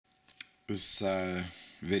This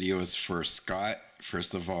video is for Scott.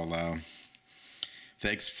 First of all,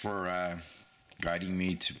 thanks for guiding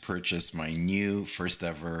me to purchase my new first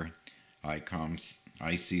ever Icom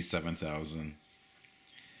IC7000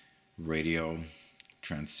 radio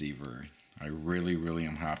transceiver. I really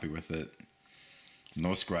am happy with it.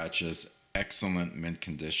 No scratches, excellent mint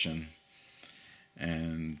condition,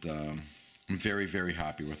 and I'm very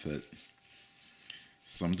happy with it.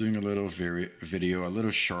 So I'm doing a little video, a little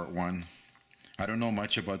short one. I don't know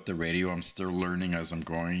much about the radio. I'm still learning as I'm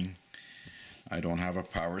going. I don't have a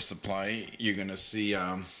power supply. You're gonna see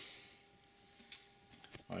I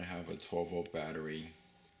have a 12-volt battery,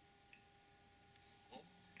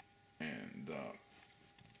 and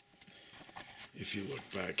if you look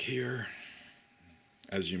back here,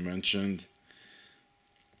 as you mentioned,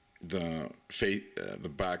 the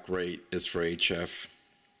back rate is for HF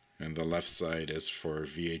and the left side is for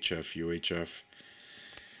VHF, UHF.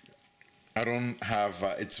 I don't have,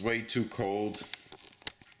 it's way too cold.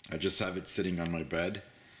 I just have it sitting on my bed.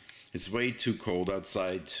 It's way too cold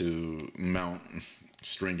outside to mount,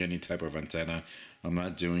 string any type of antenna. I'm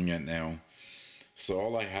not doing it now. So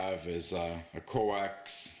all I have is a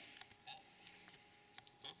coax,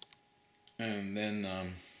 and then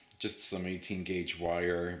just some 18 gauge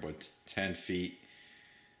wire, about 10 feet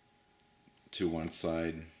to one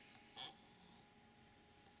side,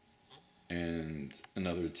 and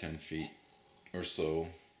another 10 feet or so.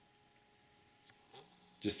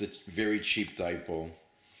 Just a very cheap dipole.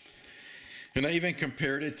 And I even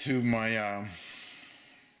compared it to my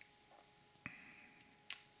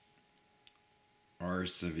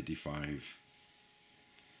R75.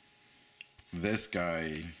 This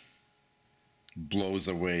guy blows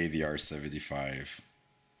away the R75.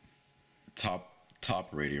 Top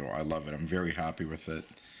radio. I love it. I'm very happy with it.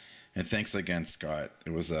 And thanks again, Scott.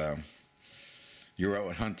 It was you're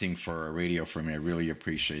out hunting for a radio for me. I really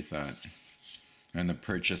appreciate that. And the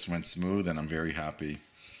purchase went smooth, and I'm very happy.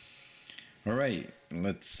 All right,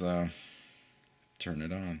 let's turn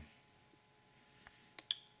it on.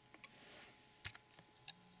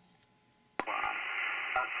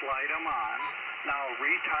 Slide them on. Now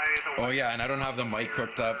retie the Oh yeah, and I don't have the mic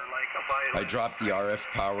hooked up. I dropped the RF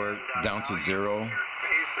power down to 0.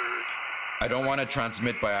 I don't want to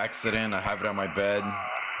transmit by accident. I have it on my bed.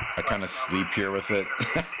 I kind of sleep here with it.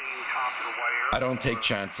 I don't take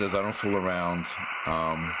chances. I don't fool around.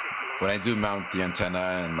 When I do mount the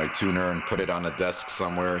antenna and my tuner and put it on a desk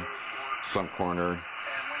somewhere, some corner,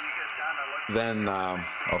 then I'll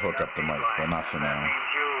hook up the mic, but not for now.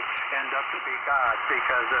 End up to be God,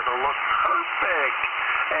 because it'll look perfect,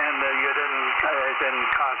 and it didn't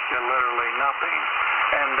cost you literally nothing.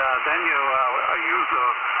 And then you use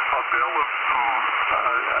a bill of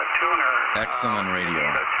a tuner. Excellent radio.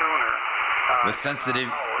 A tuner. The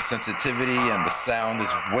sensitivity and the sound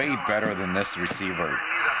is way better than this receiver.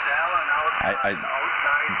 I'm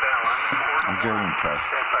very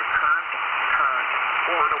impressed.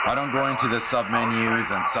 I don't go into the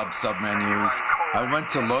sub-menus and sub-menus. I went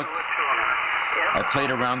to look. I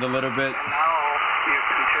played around a little bit,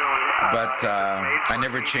 but I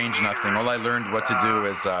never changed nothing. All I learned what to do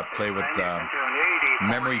is play with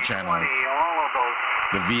memory channels,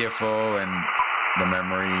 the VFO and the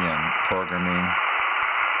memory and programming,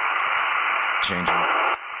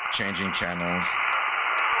 changing channels.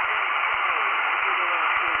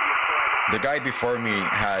 The guy before me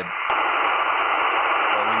had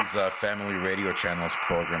all these family radio channels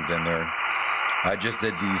programmed in there. I just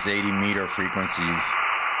did these 80-meter frequencies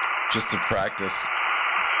just to practice.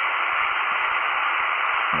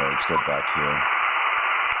 All right, let's go back here.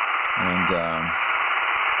 And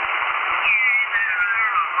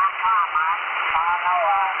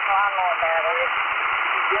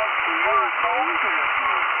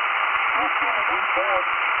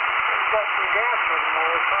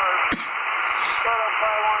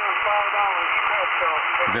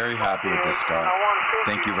very happy with this, Scott.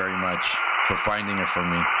 Thank you very much for finding it for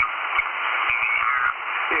me.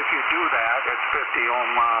 If you do that, it's 50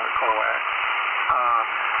 ohm coax,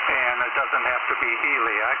 and it doesn't have to be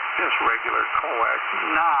heliac, just regular coax,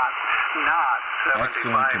 not 75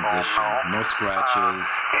 excellent condition, ohm, no scratches,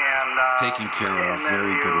 taken care of,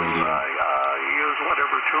 very good radio. Use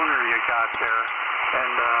whatever tuner you got there,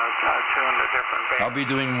 and tune the different bands. I'll be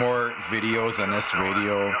doing more videos on this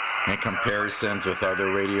radio and comparisons with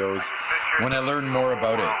other radios when I learn more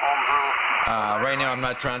about it. Right now I'm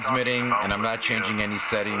not transmitting and I'm not changing any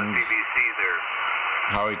settings.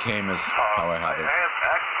 How it came is how I have it. I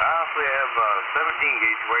honestly have 17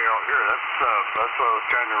 gauge way out here. That's what I was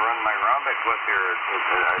trying to run my Romic with here.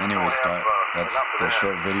 Anyway, Scott, that's the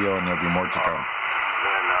short video, and there'll be more to come.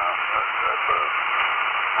 Then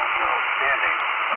That's a